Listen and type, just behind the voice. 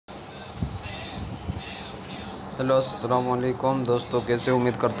Hello अस्सलाम वालेकुम दोस्तों, कैसे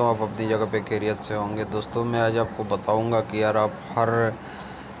उम्मीद करता हूँ आप अपनी जगह पे खैरियत से होंगे। दोस्तों मैं आज आपको बताऊंगा कि यार आप हर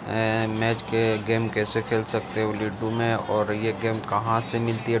मैच के गेम कैसे खेल सकते हो लूडो में, और ये गेम कहाँ से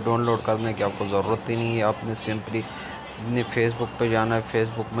मिलती है। डाउनलोड करने की आपको ज़रूरत ही नहीं है। आपने सिंपली अपने फेसबुक पे जाना है।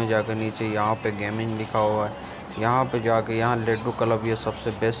 फेसबुक में जाकर नीचे यहाँ पे गेमिंग लिखा हुआ है, यहाँ पे जाके यहाँ लूडो क्लब ये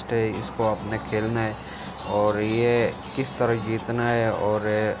सबसे बेस्ट है, इसको आपने खेलना है और ये किस तरह जीतना है। और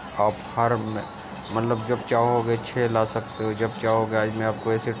आप हर मतलब जब चाहोगे 6 ला सकते हो, जब चाहोगे। आज मैं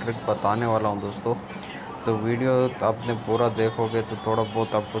आपको ऐसी ट्रिक बताने वाला हूँ दोस्तों, तो वीडियो आपने पूरा देखोगे तो थोड़ा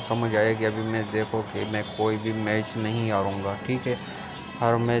बहुत आपको समझ आएगी। अभी मैं देखो कि मैं कोई भी मैच नहीं हारूंगा, ठीक है।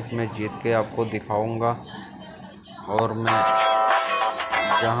 हर मैच में जीत के आपको दिखाऊंगा और मैं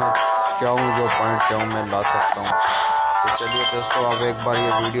जहाँ चाहूँ जो पॉइंट चाहूँ मैं ला सकता हूँ। तो चलिए दोस्तों, आप एक बार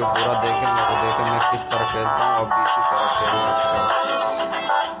ये वीडियो पूरा देखें और देखें मैं किस तरह खेलता हूँ। आप भी इसी तरह खेल सकते हो।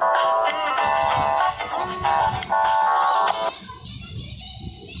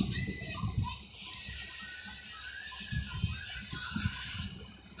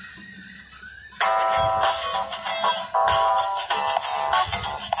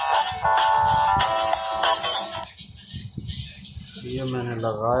 ये मैंने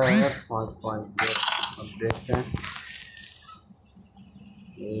लगाया है 5 पॉइंट। अब देखते हैं,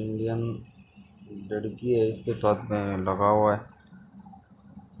 इंडियन लड़की है, इसके साथ में लगा हुआ है।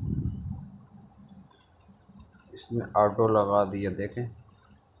 इसने ऑटो लगा दिया, देखें।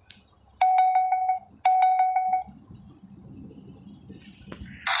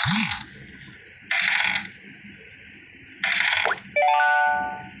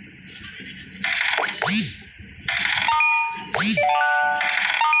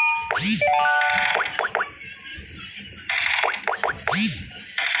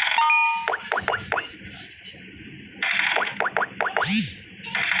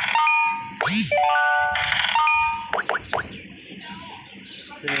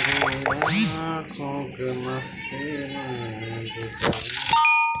 आँखों के मस्ती में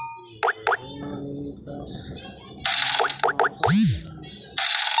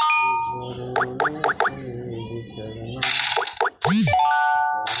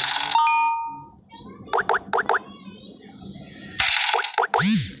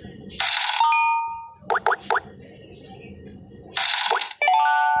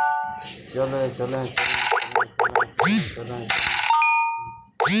चले चले चले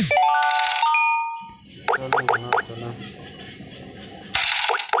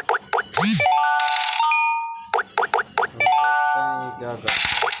क्या करते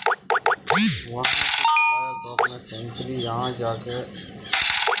हैं वहाँ से चलाया तो अपने सेंचुरी यहाँ जाके।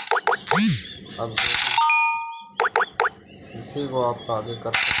 अब देखें, इसी को आप आगे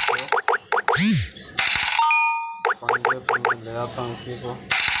कर सकते हो। पंजे पर मैं ले आता हूँ इसी को।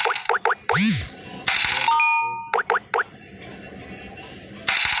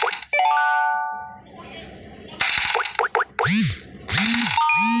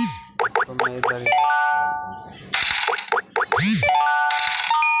 तो मैं इधर ही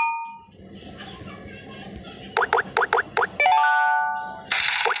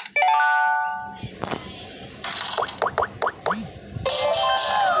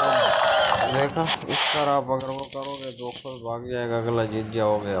देखा। इस तरह आप अगर वो करोगे तो खुद भाग जाएगा, अगला जीत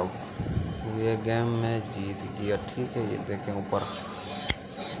जाओगे। अब ये गेम में जीत गया, ठीक है। ये देखें ऊपर,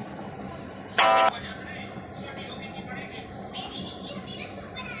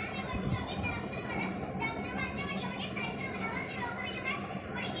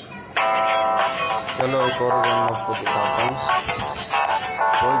 चलो एक और गेम आपको दिखाता हूँ।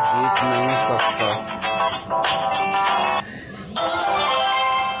 कोई जीत नहीं सकता।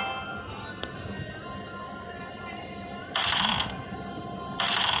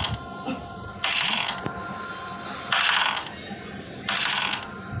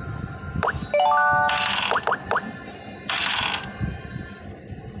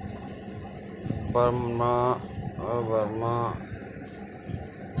 बर्मा बर्मा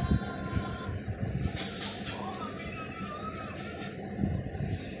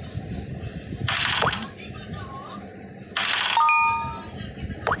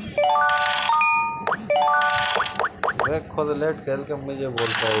देख, खुद लेट खेल के मुझे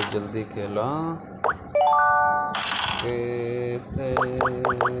बोलता है जल्दी खेला। कैसे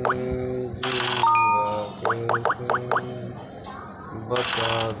जीऊंगा, कैसे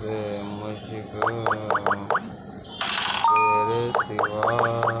बता दे मुझको तेरे सिवा।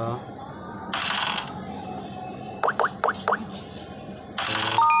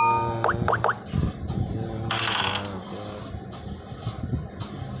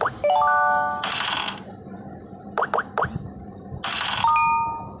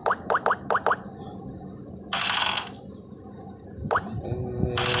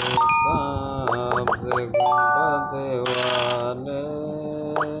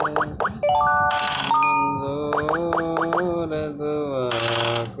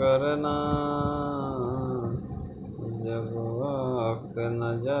 करना जब वक्त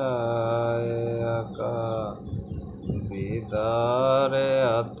न जाए आका दीदार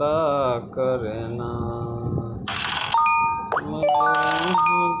अता करना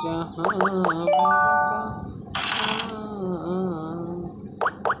मुझे जहाँ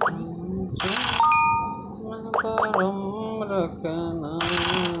परम रखना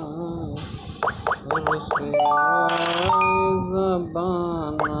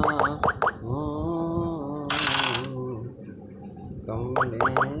ज़बाना कमरे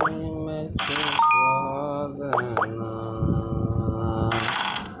में छुपा देना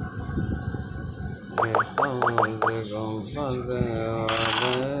ये समझ गुंबद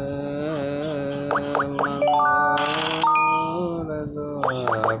वाले मंजूर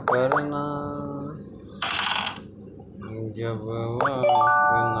दुआ करना जब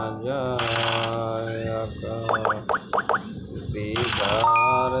वक्त न जाए आका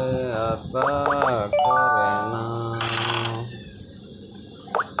दीदार अता करना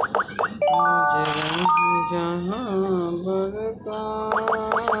मुझे जहाँ बरका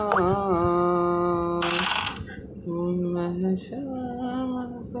महशर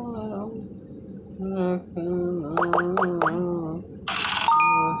में परम रखना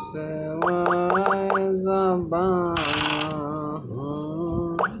सिवाए ज़बाना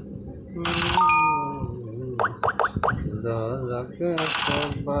दोज़ख से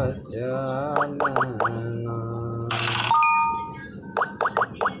बचा लेना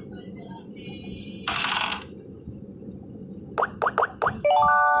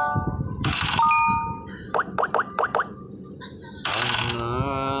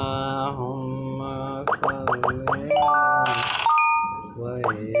अल्लाहुम्मा सल्ली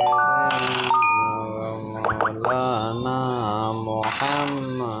सय्यदना व मौलाना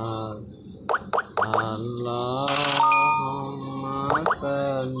मुहम्मद अल्लाहुम्मा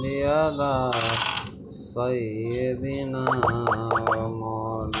सल्ली अला सय्यदना व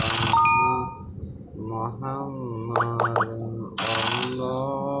मौलाना मुहम्मद अल्लाहुम्मा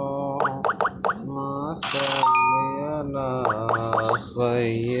सल्ली अला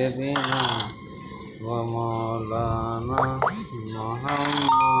सय्यदना व मौलाना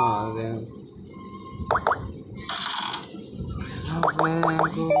मुहम्मद सब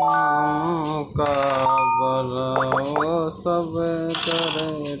गुनाहों का भला वो सब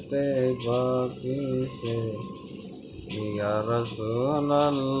करते बाकी से या रसूल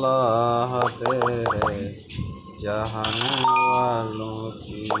अल्लाह तेरे चाहने वालों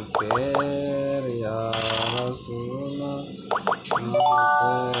की खैर या रसूल अल्लाह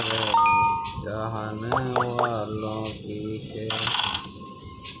तेरे चाहने वालों की खैर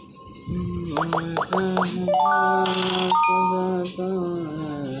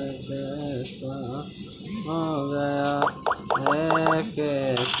कैसा हो गया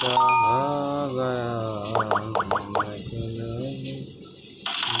कैसा हो गया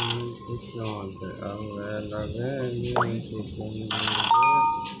किस्मत अब लगेगी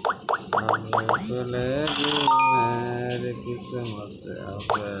खुलेगी मेरी किस्मत अब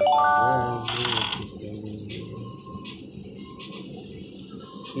लगेगी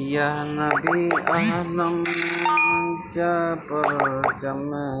या नबी आलम परचम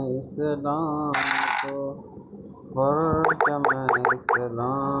इस्लाम को परचम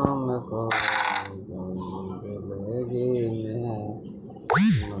इस्लाम को जलेगी मैं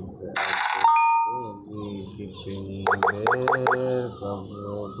मत अकेलेगी कितनी देर कब्र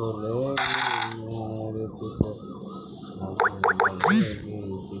खुलेगी मेरे लगेगी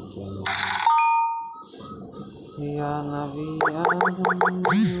कितनी या नबी आलम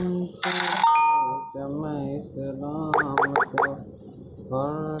परचम इस्लाम को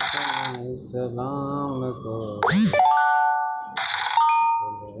परचम इस्लाम को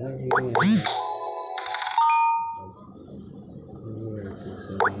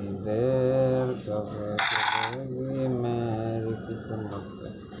कितनी देर कब खुलेगी मेरी किस्मत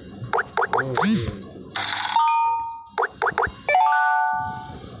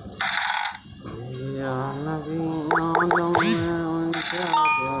या नबी आलम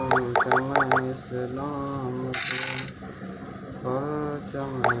परचम इस्लाम को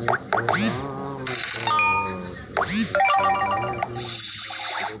परचम इस्लाम को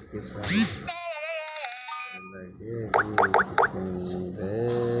लगेगी कितनी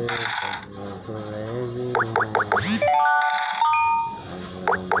देर कब खुलेगी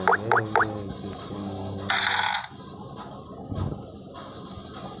लगेगी कितनी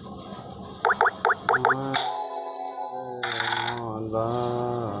मौला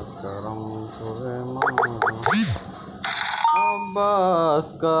करम फुरमाना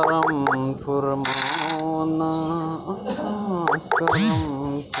अब्बास करम फुरमाना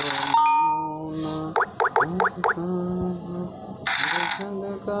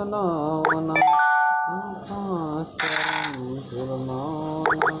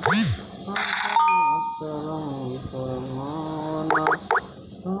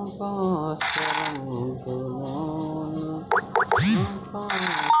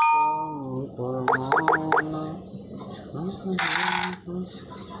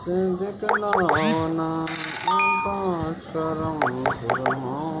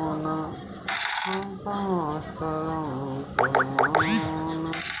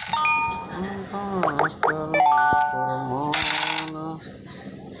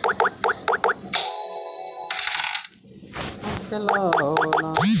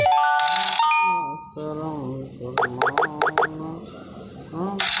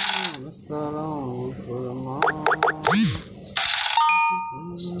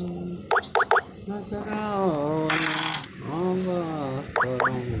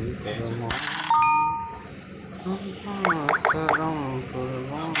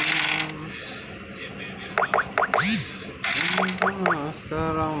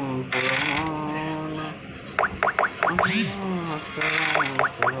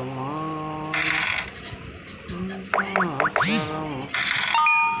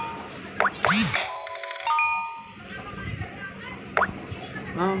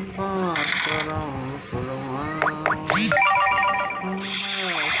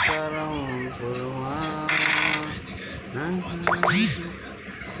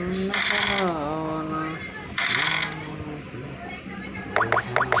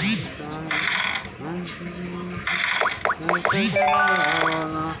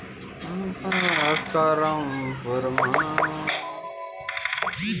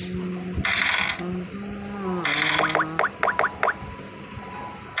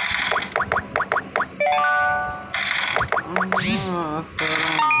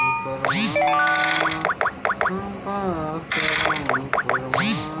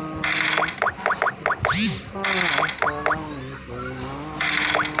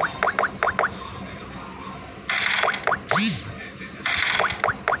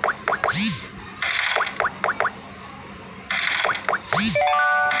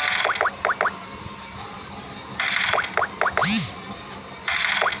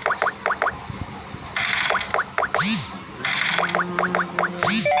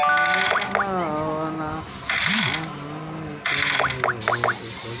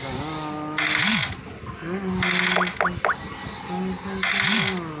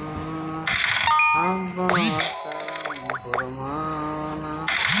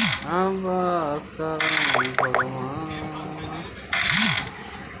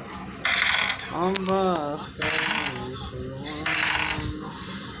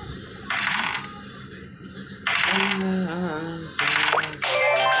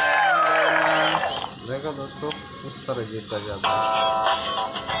देखो दोस्तों, इस तरह जीता जाता है।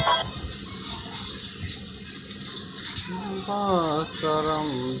 भास्करम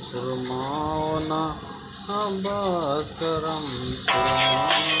सुरमावना, भास्करम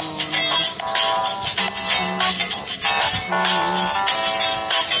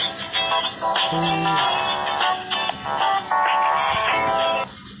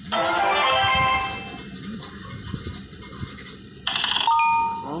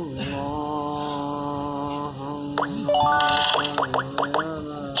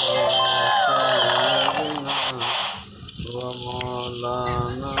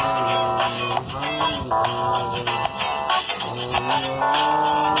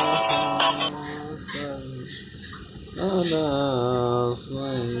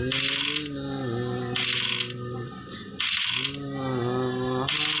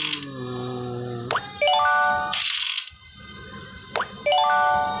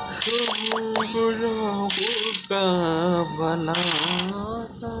भला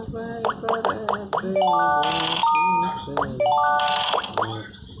सब करे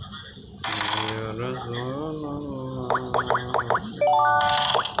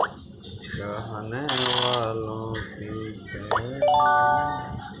कहने वालों की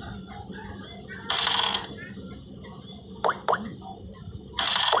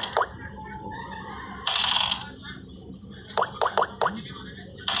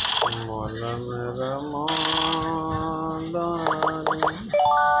मौला मेरा मौला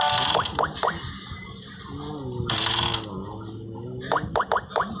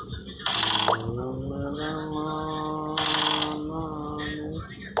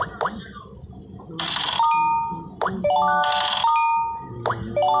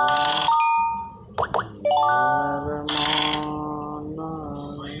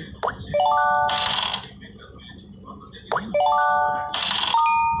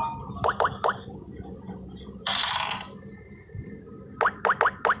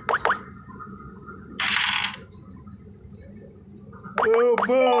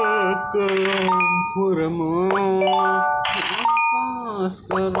करम फरमान, अब्बास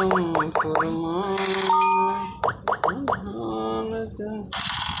करम फरमान,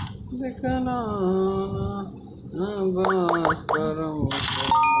 दिखना अब्बास करम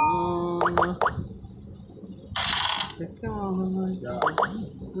फरमान, दिखना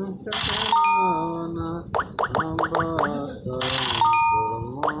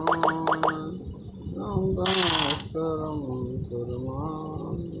अब्बास करम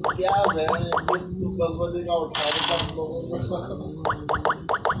फरमान। क्या है भगवती का उठा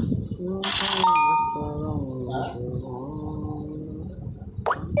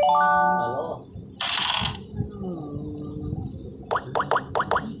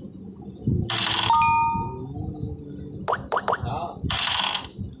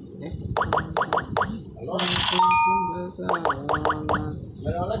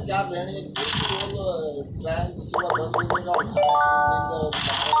हेलो क्या बहन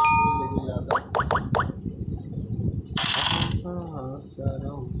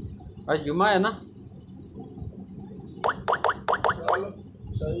आज जुमा है ना। चलो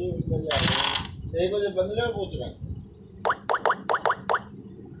सही है, 1 बजे बंदले में पूछ रहे हैं।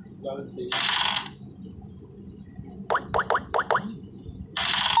 चल ठीक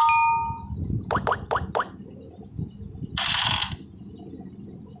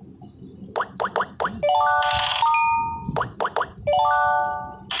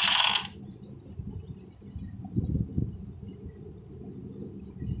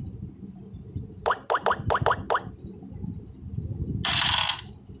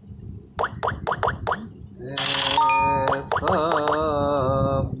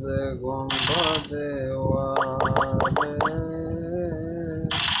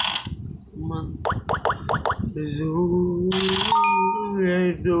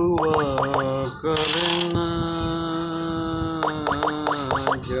दुआ करना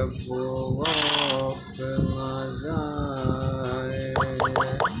जब वक्त न जाए,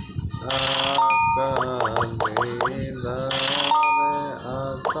 आका दीदार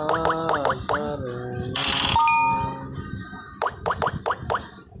अता करना,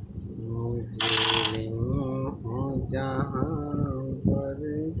 मुझे हूँ जहाँ पर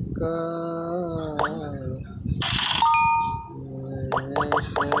का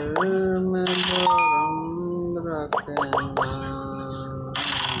में बरम रखना,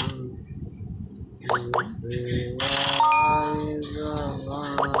 सिवाय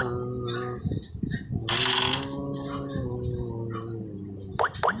ज़बान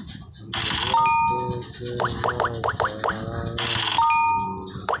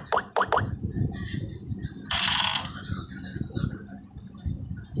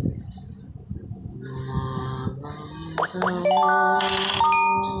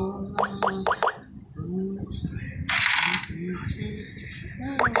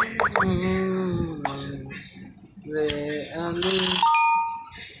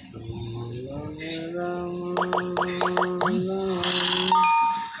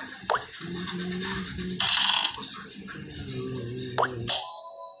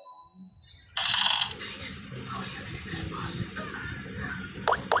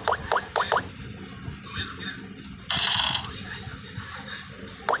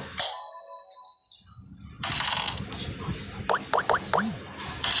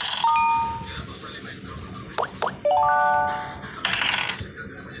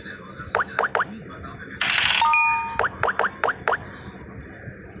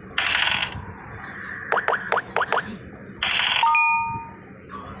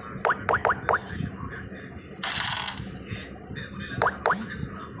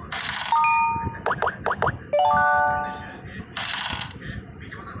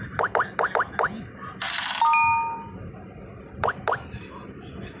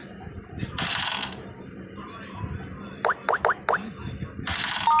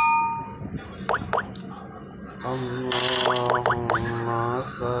अल्लाहुम्मा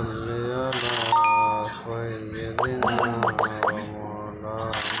सल्ली अला सय्यिदिना व मौलाना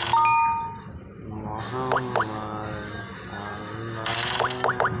मुहम्मद।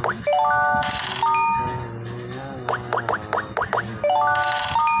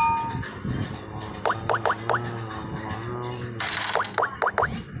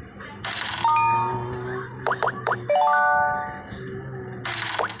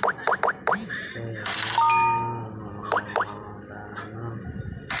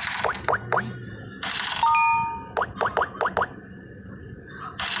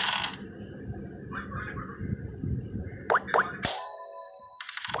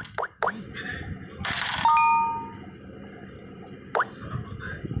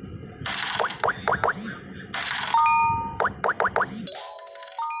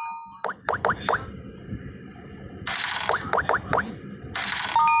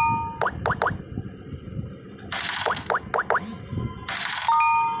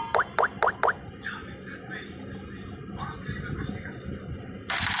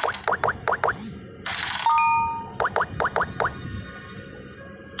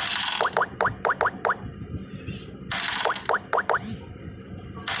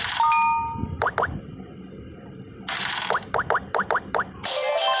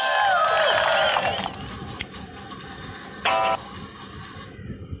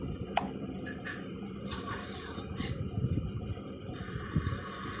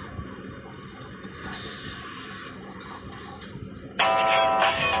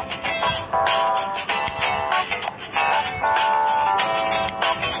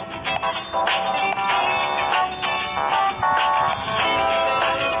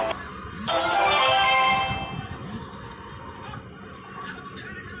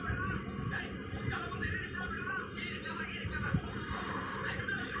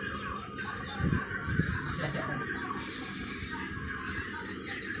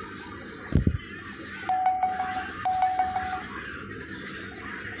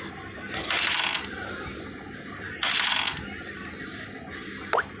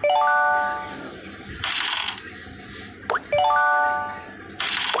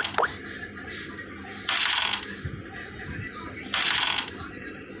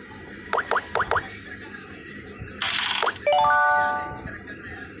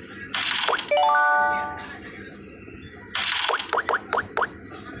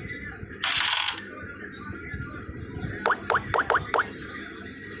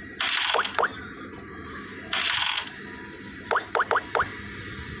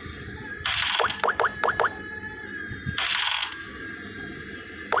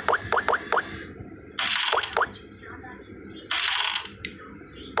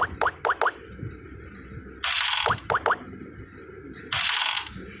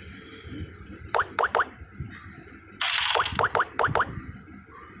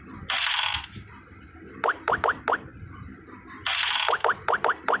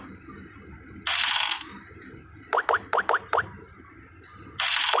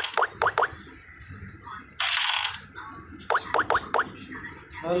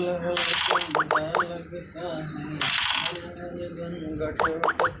 हल हल चंदा लगता है, हल हल घनघट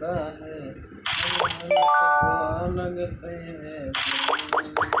उठता है, हल हल लगते हैं चंदा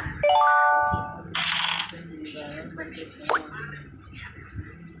लगता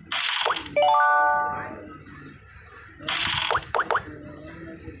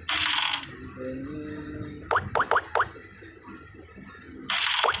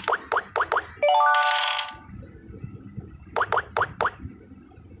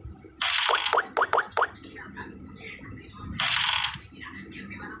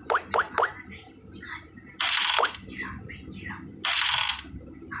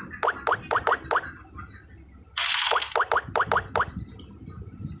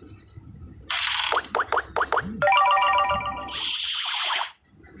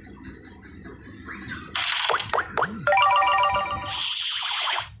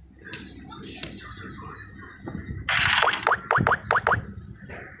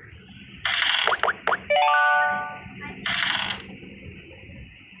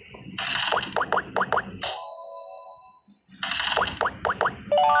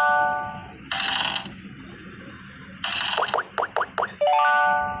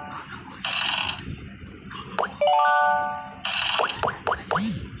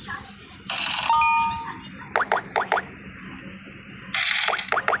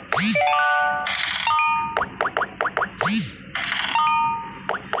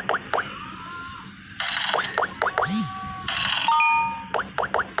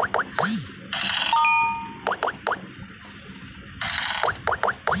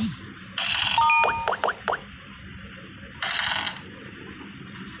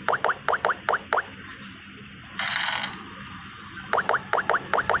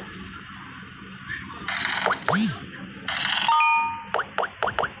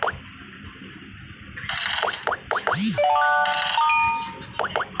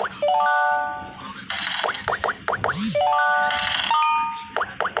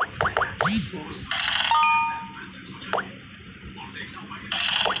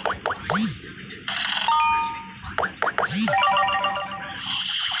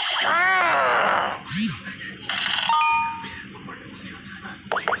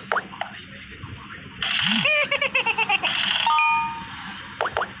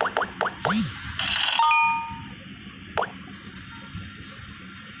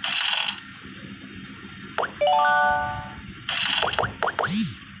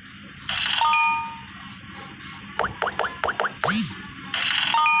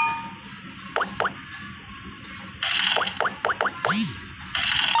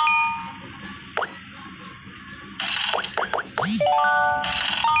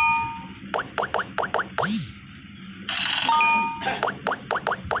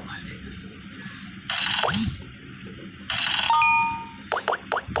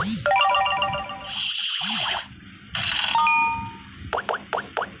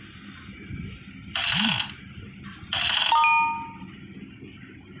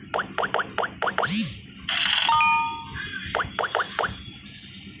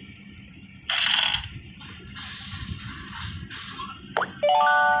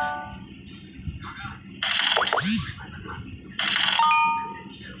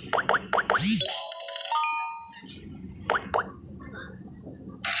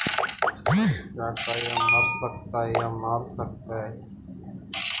जाता या मर सकता है या मार सकता है।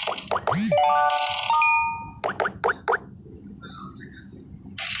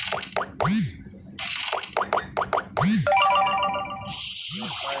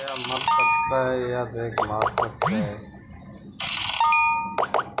 जाता या मर सकता है या देख मार सकता है।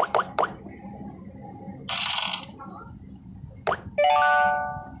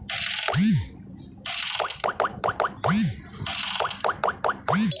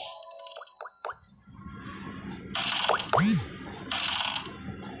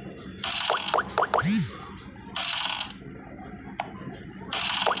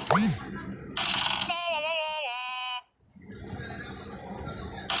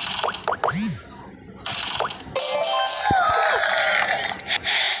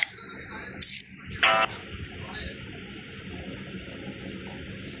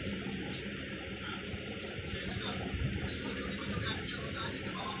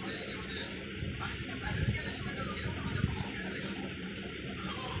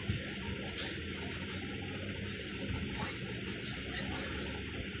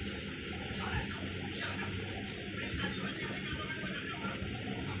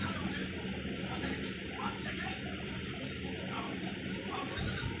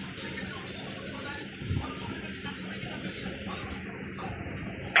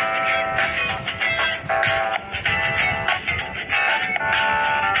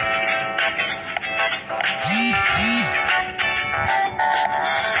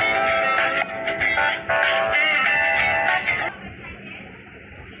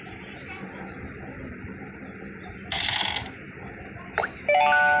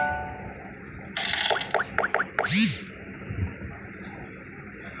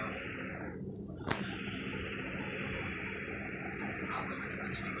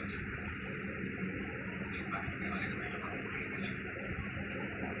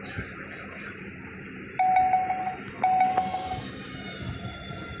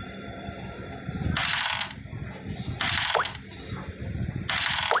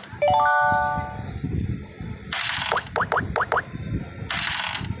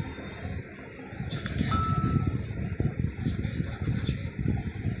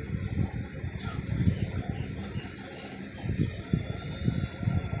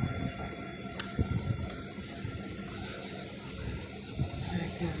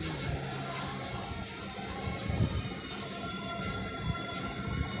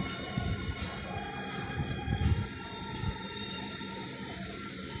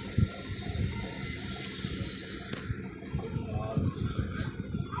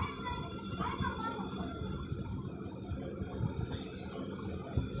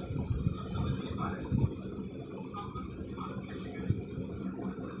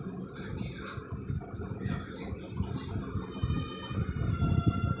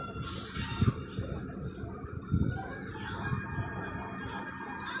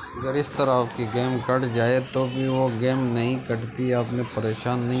 अगर इस तरह आपकी गेम कट जाए तो भी वो गेम नहीं कटती, आपने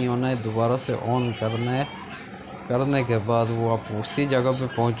परेशान नहीं होना है, दोबारा से ऑन करना है। करने के बाद वो आप उसी जगह पे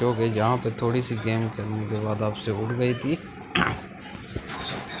पहुंचोगे जहाँ पे थोड़ी सी गेम करने के बाद आपसे उड़ गई थी।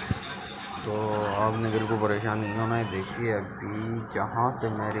 तो आपने बिल्कुल परेशान नहीं होना है। देखिए अभी जहाँ से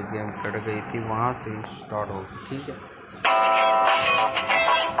मेरी गेम कट गई थी वहाँ से स्टार्ट होगी, ठीक है।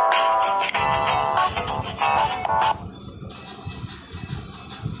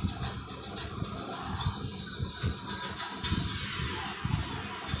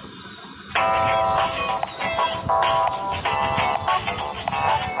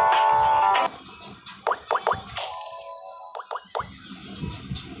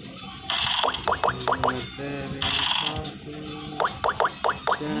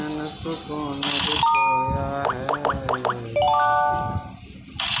 चैन सुकून खोया है,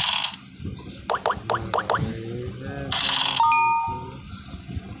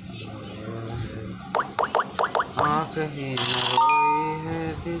 आँख ही न रोई है,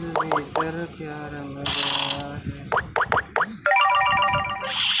 दिल भीतर प्यार में रोया है,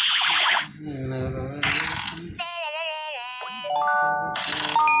 न रोई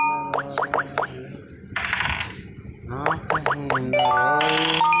आँख ही न रोई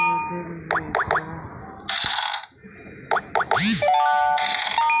दिल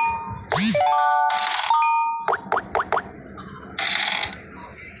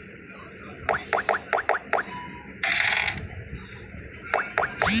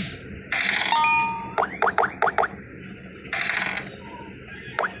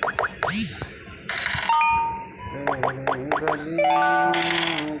गलियां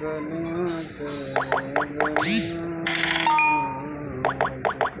गलियां तेरे गलियां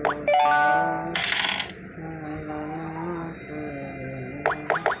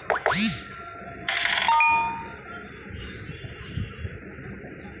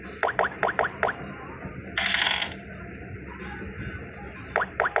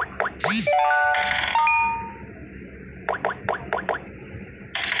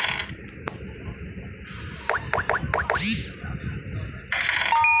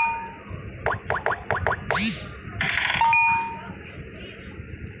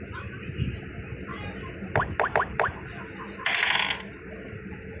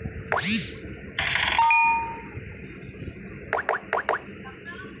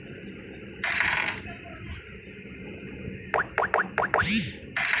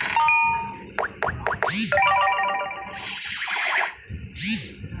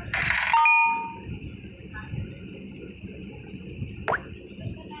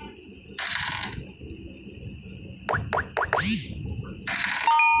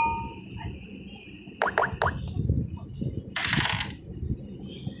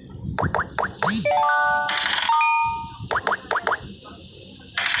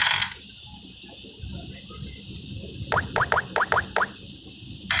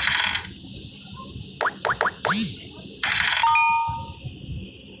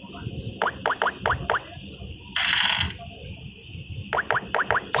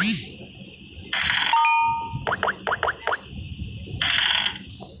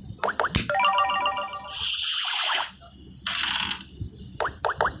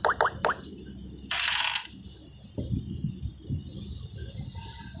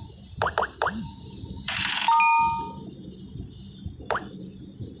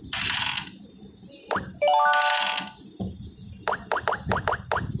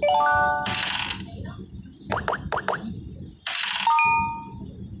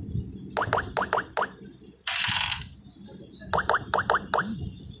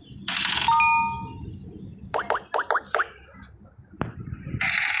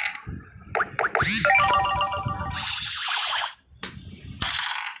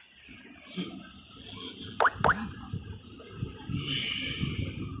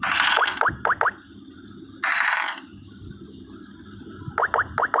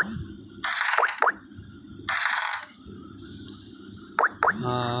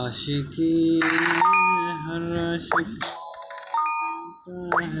आशिकी हर आशिक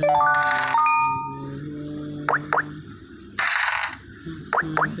है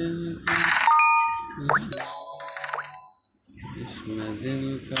इसमें दिल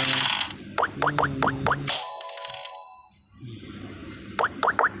का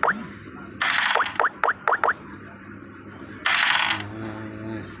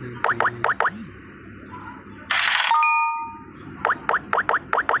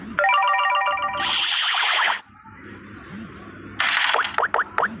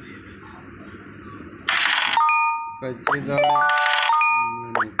कच्ची दाल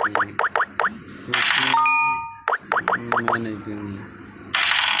मैंने पीनी, सूखी मैंने पीनी,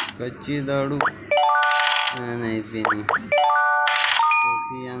 कच्ची दारू मैं नहीं पीनी,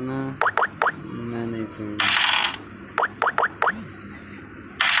 सूखी आना मैं नहीं पीनी,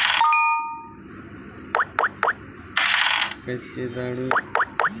 कच्ची दारू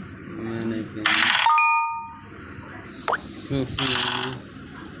मैं नहीं पीनी, सूखी आना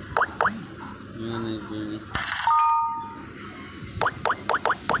मैं नहीं पीनी।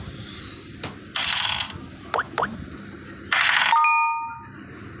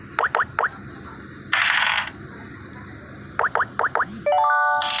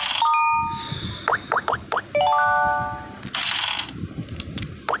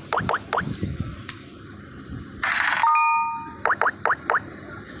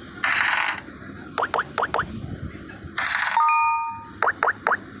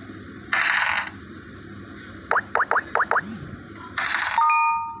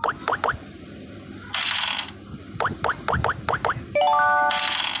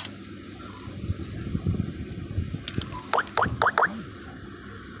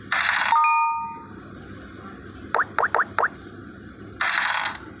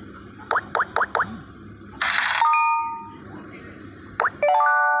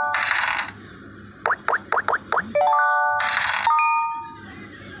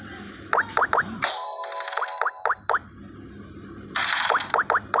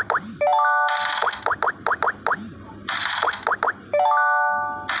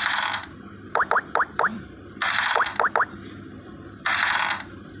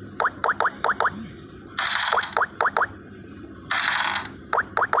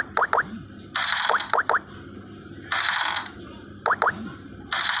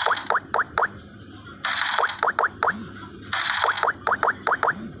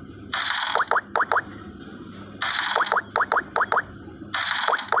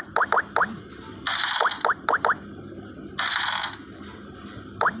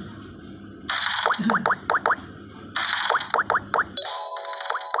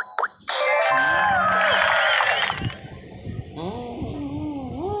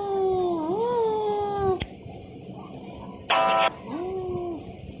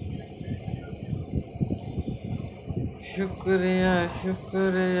 शुक्रिया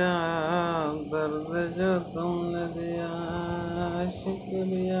शुक्रिया दर्द जो तुमने दिया,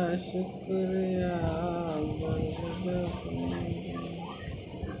 शुक्रिया शुक्रिया दर्द जो तुमने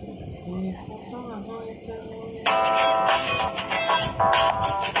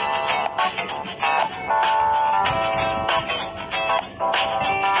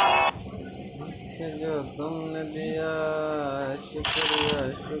जो तुमने दिया, शुक्रिया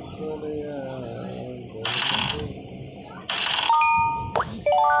शुक्रिया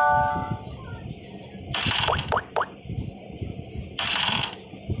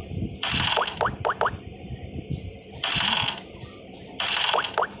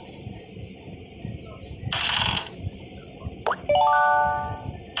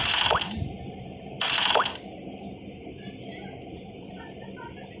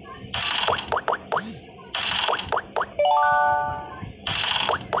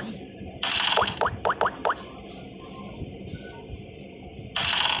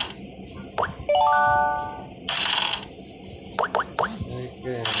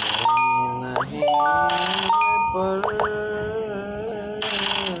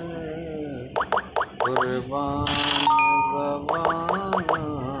कुर्बान ज़बाना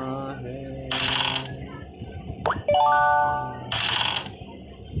है।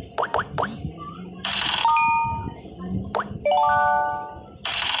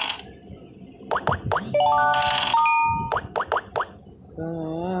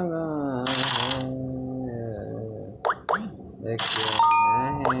 एक नहीं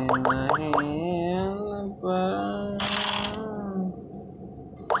पर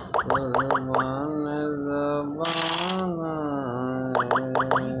कुर्बान ज़बाना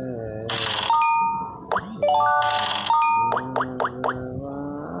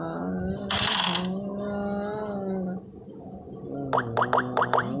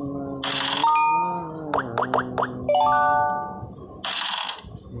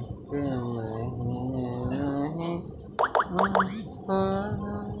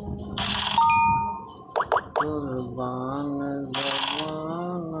कुर्बान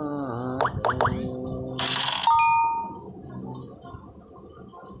ज़बाना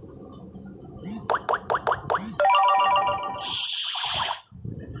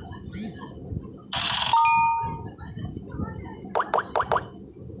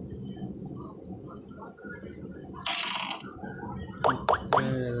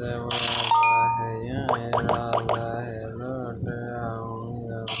तेरे वादा है या इरादा है, लौट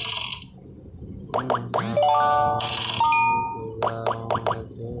आऊँगा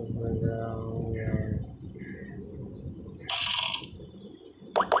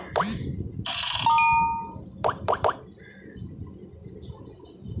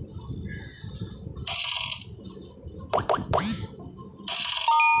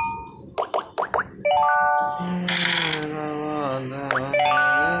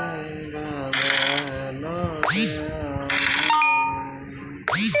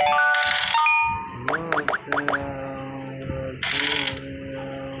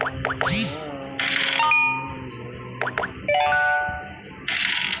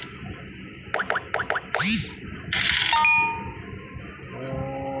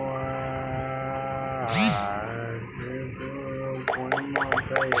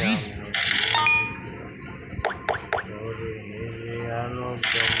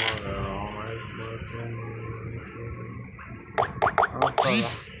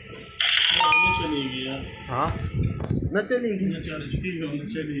हाँ न चलेगी,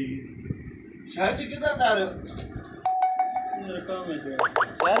 शायद जी किधर जा रहे हो?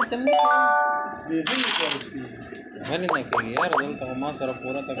 यार चलने मैंने नहीं कही यार, गल तो हमारा सारा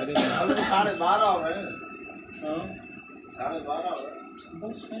पूरा तकरीबन 12:30 हो रहे हैं। हाँ 12:30 हो रहे हैं,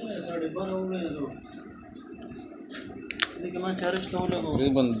 बस 12:30 हो गए हैं तो, लेकिन मैं चार्ज तो लोगों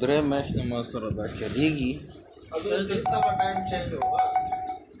तकरीबन 3 मैच नमाज सर अदा चलेगी। अभी कितना का टाइम चेंज होगा?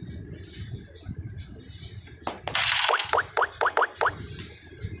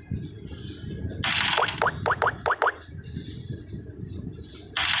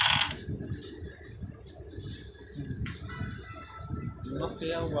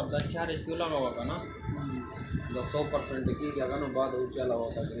 चार्ज क्यों लगा हुआ था ना, 100% की जगह ना बाद चला हुआ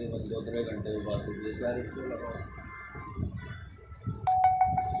तकरीबन 2-3 घंटे के बाद, इसलिए चार्ज क्यों लगा हुआ।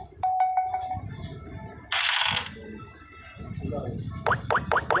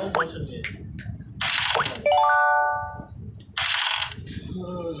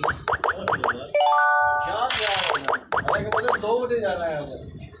 क्या जा रहा है? अरे मुझे 2 बजे जाना है।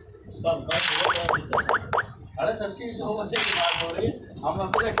 अरे सच्ची 2 बजे की बात हो रही है, हम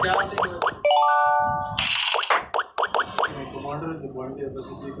अपने ख्याल नहीं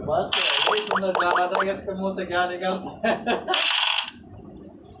बस वही सुंदर जा रहा था कि इसके मुंह से क्या निकलता है।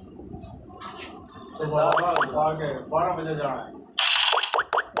 आगे 12 बजे जाना है।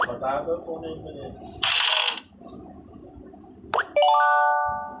 बता दो कौन 1 बजे।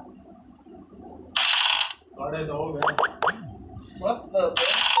 साढ़े 2 हो गए।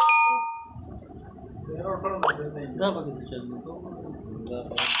 किसी चल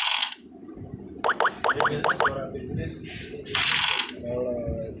बिजनेस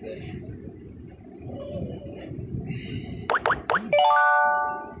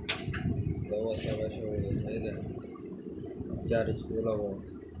चार स्कूल हो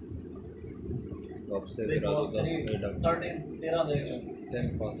से टाइम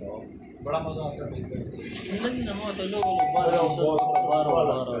पास हो बड़ा मजा आता है।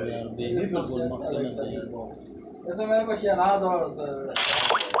 ऐसे मेरे को शहनाज और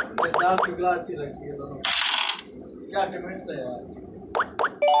सिद्धार्थ शुक्ला अच्छी लगती है दोनों। क्या कमेंट्स है यार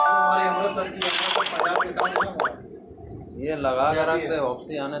हमारे अमृतसर की अमृतसर पंजाब के साथ ना ये लगा कर रखते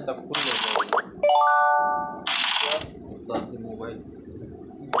वापसी आने तक फुल हो जाएगी उस्ताद की मोबाइल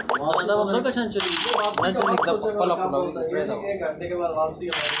एक घंटे के बाद वापसी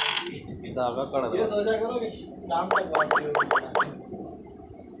धागा कड़ ये सोचा करो कि शाम तक वापसी होगी।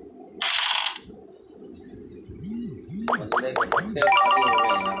 बल्ले के पट्टे खाली हो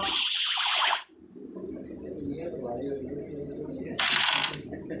गए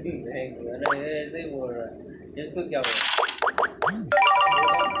अरे ऐसे ही बोल रहा है इसको क्या हुआ।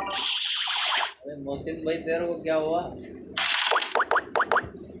 अरे मोहसिन भाई तेरे को क्या हुआ।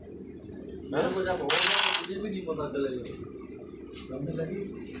 मेरे को जब होगा मुझे भी नहीं पता चलेगा। समझ लगी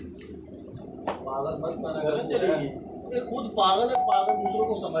पागल मत बना कर ये खुद पागल है पागल दूसरों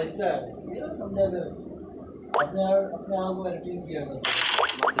को समझता है ये समझा दे अपने आप को यकीन किया करता है।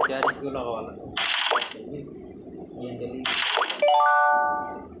 क्या क्यों लगा वाला ये जल्दी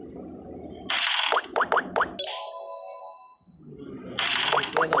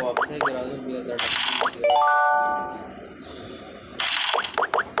तो वापस गिरा दो बियर का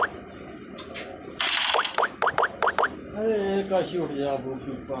अरे काशी उठ जा वो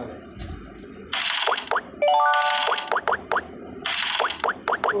पा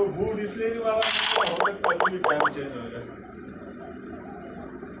तो बूढ़ इसलिए नहीं मारा हो सकता है कि टाइम चेंज हो जाए।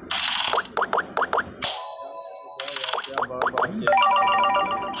 क्या बार-बार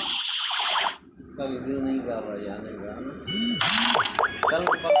का वीडियो नहीं कर रहा जाने का ना कल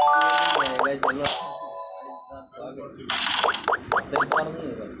ऊपर चलो दिन पर नहीं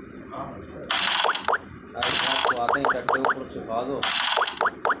होगा आज रात को आते ही टट्टे ऊपर सुखा दो।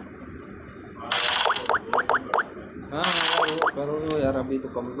 हाँ यार वो करो दो यार अभी तो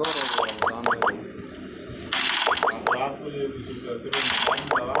कमज़ोर हो गया रमज़ान में भाई। रात को ये करते हैं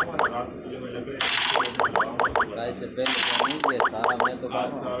रात को जो लगे ढाई से पहले क्या नहीं किया सारा मैं तो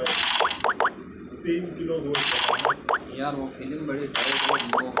 3 किलो गोश्त यार वो फिल्म बड़ी टाइट वो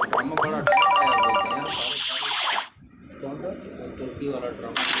ड्रामा बड़ा टाइट आया बोलते हैं कौन सा तुर्की वाला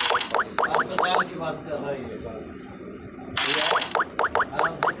ड्रामा पाकिस्तान की बात कर रही है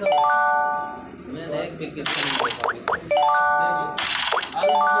मैंने एक भी किस्सा नहीं देखा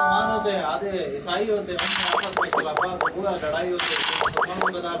आधे मुसलमान होते हैं आधे ईसाई होते हैं उनमें आपस में खिलाफत पूरा लड़ाई होती है मुसलमानों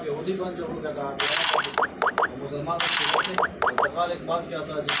का नाम यहूदी बन जो उनका नाम मुसलमान सरकार एक बात क्या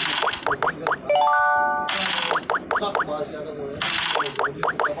था जिसमें सख्त बात क्या था वो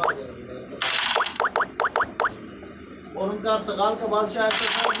और उनका अर्तकाल का बादशाह ऐसा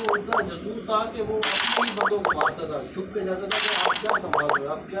था वो उनका जसूस था कि वो अपने ही बंदों को मारता था छुप के जाता था कि आप क्या संभाल रहे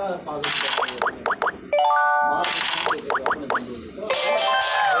हो आप क्या हिफाजत कर रहे हो अपने बंदों की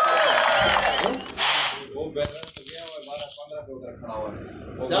वो बैलेंस गया हुआ 12-15 पे उधर खड़ा हुआ है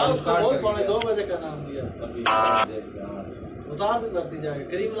जा उसका बोल 2 बजे का नाम दिया उतार दे करती जाके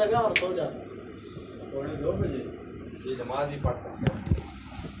करीब लगा और सो जा 2 बजे ये नमाज भी पढ़ सकते हैं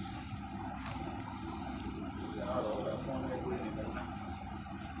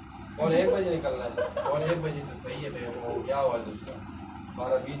और 1 बजे निकलना है और 1 बजे तो सही है भाई वो क्या हुआ दूसरा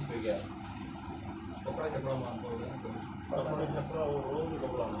 12-20 पे गया कपड़ा कपड़ा मारता हो गया कपड़ा कपड़ा वो रोज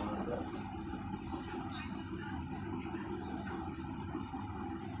कपड़ा मारता है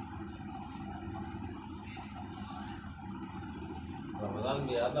रमज़ान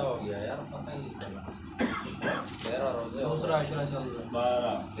भी आधा हो गया यार पता ही नहीं चला 13 रोजे दूसरा आशरा चल रहा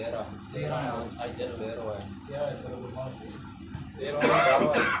है 13 आज 13 है क्या है सर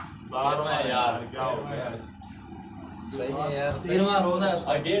 12 यार क्या हो गया सही है यार 13वां रोजा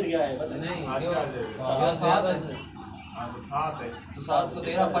है डेट क्या है नहीं आज क्यों आज 7 है साथ है तो 7 को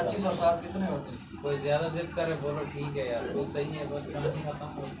 13 25 और 7 कितने होते हैं कोई ज़्यादा जिद करे बोलो ठीक है यार तो सही है बस कहानी खत्म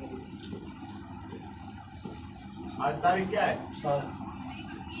हो आज तारीख क्या है? 7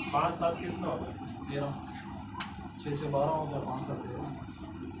 5 7 कितना होगा? 13 6 से 12 हो गया 5 7 13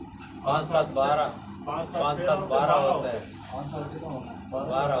 5 7 12 5 5 7 7 12 होता है 5 7 कितना होगा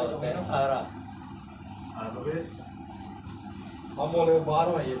 12 होता है 18 हाँ तो फिर हम बोले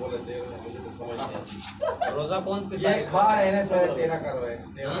 12 ये बोले 13 मुझे तो समझ नहीं आती रोजा कौन से ये खा रहे हैं ना सारे 13 कर रहे हैं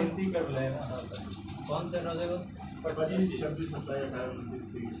गिनती कर ले ना। कौन से रोजे को 25 26 27 28 29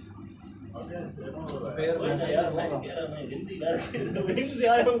 30 ओके 13 हो रहा है। फिर यार मैं कह रहा मैं गिनती कर बैंक से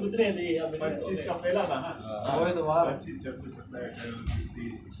आए हम कितने थे अब 25 का पहला था ना। वही तो बार 25 26 27 28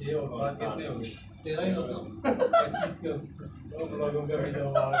 30 6 और 5 कितने हो गए 13 ही होगा 25 के दो लोगों का भी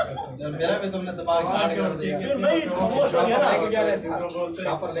जवाब जब मेरा भी तुमने दिमाग हार्ड कर दिया फिर नहीं खामोश हो गया ना लेके जा रहे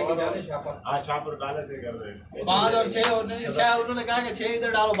शापर लेके जा रहे शापर हाँ शापर काले से कर रहे हैं। 5 और 6 और नहीं शायद उन्होंने कहा कि 6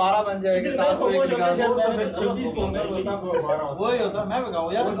 इधर डालो 12 बन जाएगा 7 को एक निकालो तो फिर 26 को मैं होता को 12 वही होता मैं भी कहूँ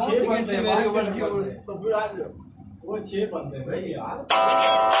यार वो कौन 6 सी बनते गिनती हैं मेरे ऊपर मेरे ऊपर तो फिर आ जाओ। वो 6 बनते हैं भाई यार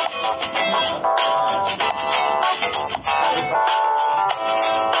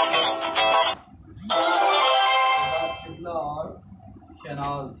शुक्ला और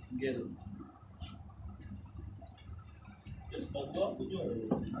शहनाज गिल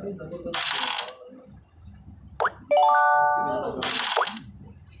अरे जबरदस्त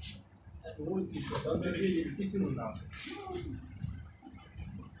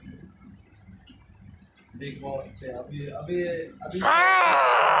बिग बॉस से अभी अभी अभी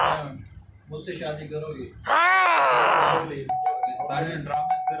मुझसे शादी करोगी पाकिस्तानी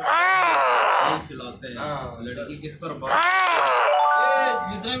ड्रामे सिर्फ यही खिलाते हैं लड़की किस तरफ ये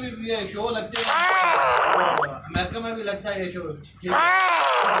जितने भी ये शो लगते हैं अमेरिका में भी लगता है ये शो ठीक है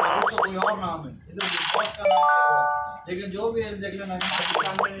उसका कोई और नाम है इधर बिग बॉस का नाम है लेकिन जो भी है देख लेना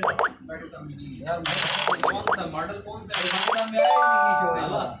पाकिस्तान में नहीं यार कौन सा मॉडल कौन सा पाकिस्तान में आया ही नहीं शो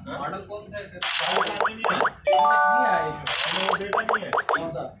मॉडल कौन सा नहीं आया ये शो वो बेटा नहीं है। कौन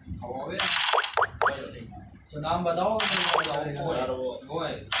सा तो नाम बताओ यार वो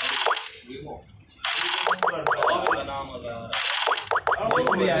है वीवो वो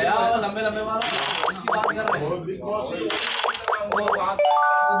भी आया लंबे लंबे वाला उसकी बात कर रहे हैं बिग बॉस वो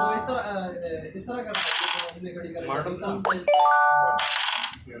जो इस तरह करता है खड़ी कर मॉडल कौन सा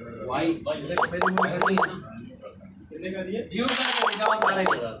वाई कितने का दिए यू करके दिखावा सारे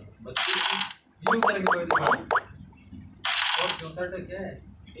के यू करके कोई दिखाओ और 64 क्या है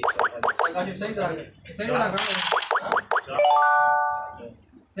काशिफ सही तरह कर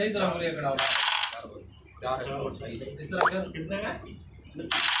सही तरह बोलिए खड़ा हो 428 इस तरह कर कितने में?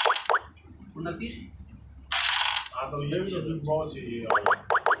 29 हाँ तो ये भी तो बिग बॉस ही है।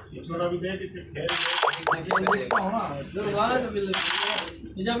 इसमें अभी देख इसे खेल देखता हूँ ना जरूर आ रहा है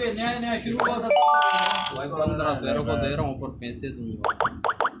जब ये नया नया शुरू हुआ था भाई 15 तेरे को दे रहा हूँ पर पैसे दूंगा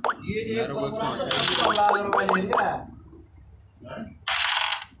ये एक मेरे को 15 लाख रुपए ले लिया है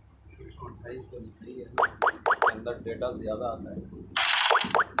 128 तो नहीं है अंदर डेटा ज्यादा आता है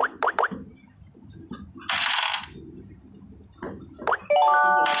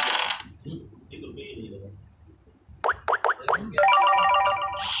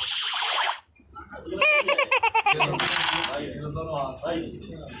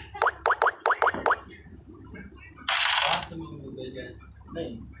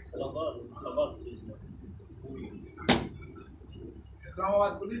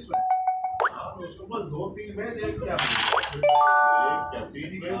इस्लामाबाद पुलिस में हाँ तो उसको बस 2-3 भेज एक क्या एक क्या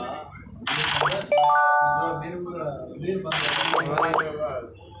 3 भेज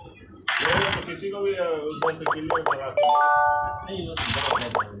तो किसी को भी बोलते किले कराते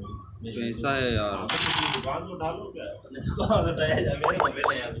पैसा है यार किसी दुकान को डालो क्या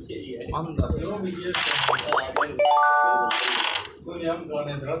अंदर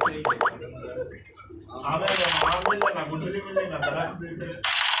हमें नाम मिल लेना गुंडली मिल लेना दरख्त देते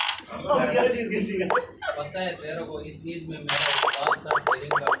पता है तेरे को इस ईद में मेरा उस्ताद था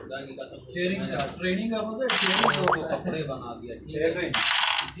ट्रेनिंग का खुदा की कसम ट्रेनिंग का मतलब ट्रेनिंग को कपड़े बना दिया ठीक है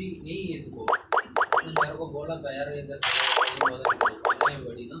इसी यही ईद को उसने मेरे को बोला था यार इधर नहीं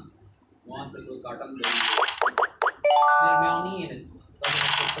बड़ी ना वहाँ से कोई काटन ले फिर मैं नहीं है सब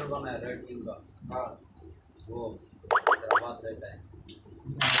पोस्टर बना है रेड विंग का हाँ वो हैदराबाद रहता है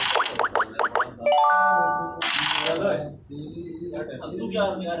तू क्या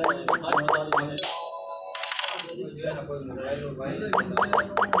यार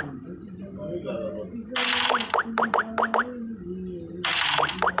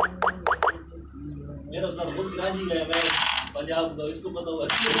मेरा सर बहुत राजी गया मैं पंजाब का इसको पता हुआ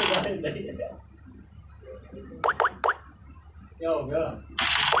क्या हो गया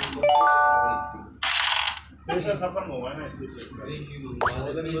पैसा खत्म हो गया ना इसलिए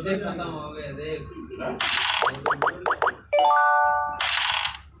पैसे खत्म हो गए देख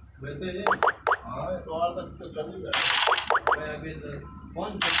वैसे हाँ तो और तक तो चल ही जाएगा। मैं अभी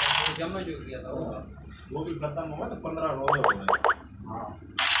कौन सा जमा जो किया था वो भी खत्म हुआ तो 15 रोजे हो गए। हाँ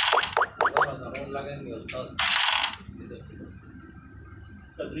और लगेंगे उस्ताद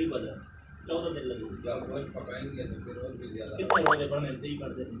तकरीबन 14 दिन लगेंगे। जब गोश्त पकाएंगे तो फिर और भी ज़्यादा कितने रोजे पढ़ने ही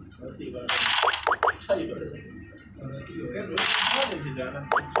पढ़ते ही पढ़ते ये रोज खा लेके जाना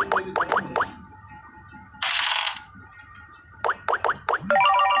इससे मेरी काम है।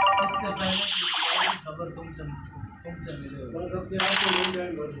 इससे पहले की खबर तुमसे मिले बस अपने आप को ले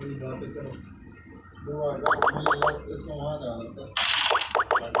जाए बस वही बात है। चलो 2000 इसमें वहाँ जाना था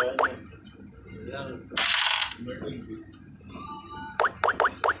यार मीटिंग थी।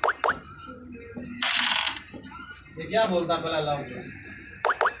 ये क्या बोलता है पहला लाओ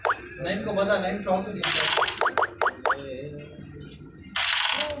नईम को बता नईम शौक से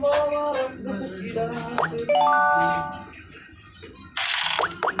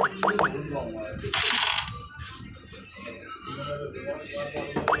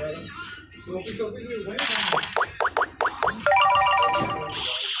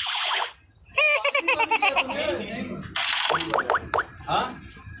हाँ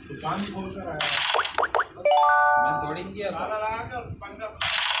दुकान खोल कर आया मैं थोड़ी किया था ताला लगा कर पंखा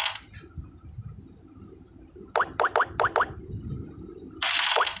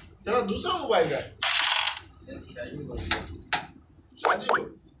तेरा दूसरा मोबाइल का है? शादी हो गई शादी को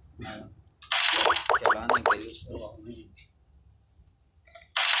चलाने के लिए उसको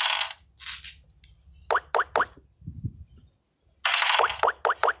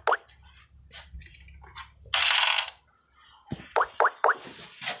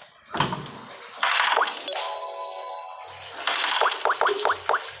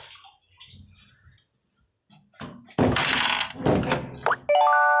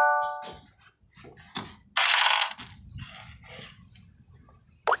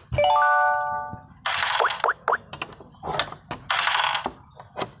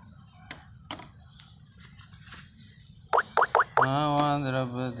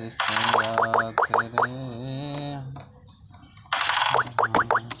रब दिसया तेरे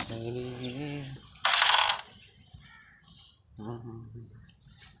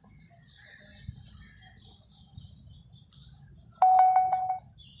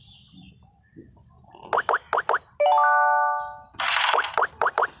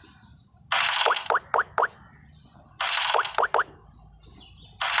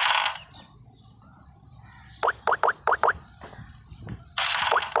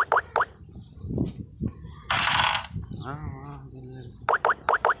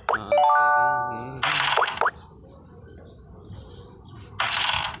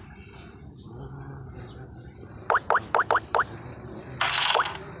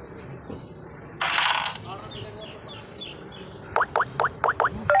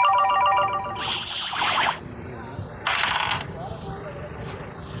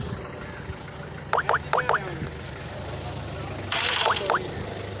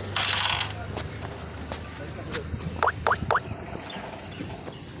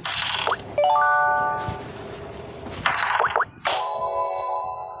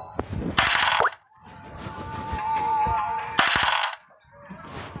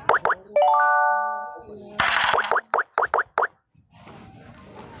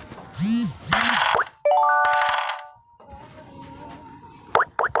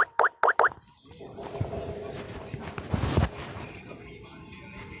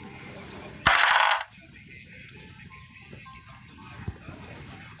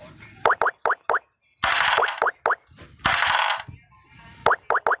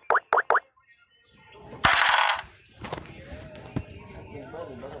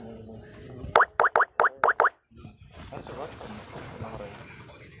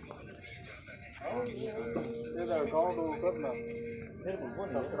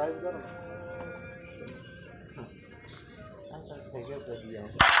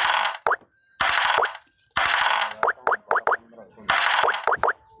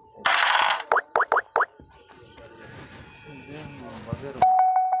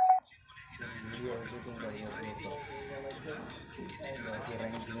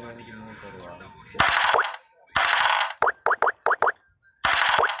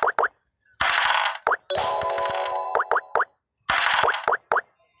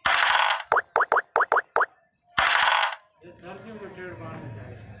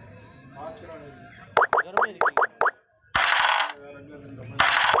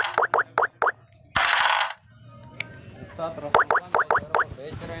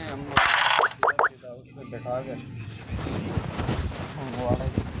बेच रहे हैं हम लोग उसमें बैठा कर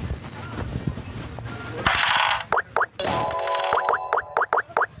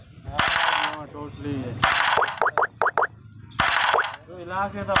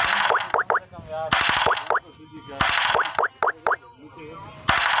आके तो कम से कम यार तो सीधी क्या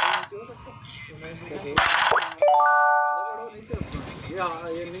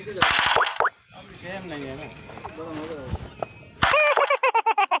ये नीचे जा अभी गेम नहीं है ना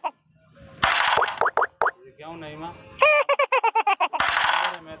ये क्यों नहीं माँ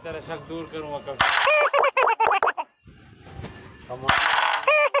मैं तेरा शक दूर करूँगा कभी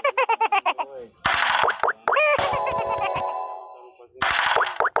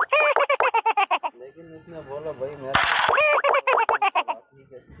लेकिन उसने बोला भाई मैं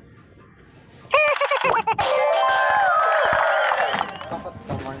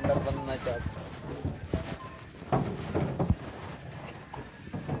कमांडर बनना चाहता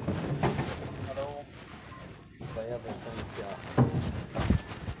हेलो भैया बेटा क्या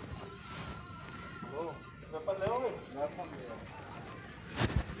पेपर ले लोगे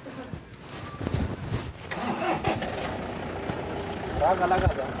राग अलग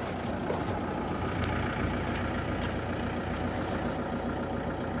आ जा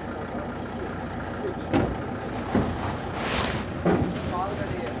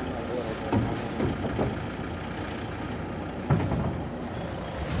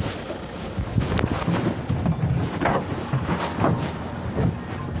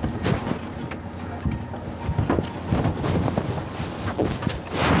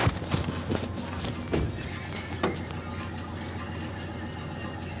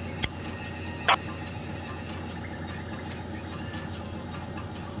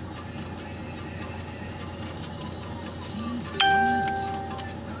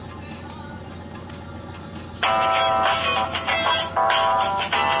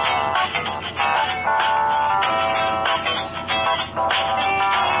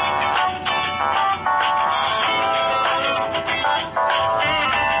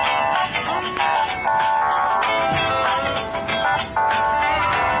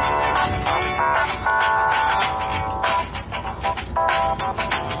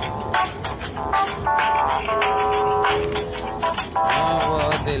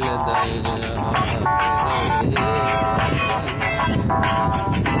दिल दर्द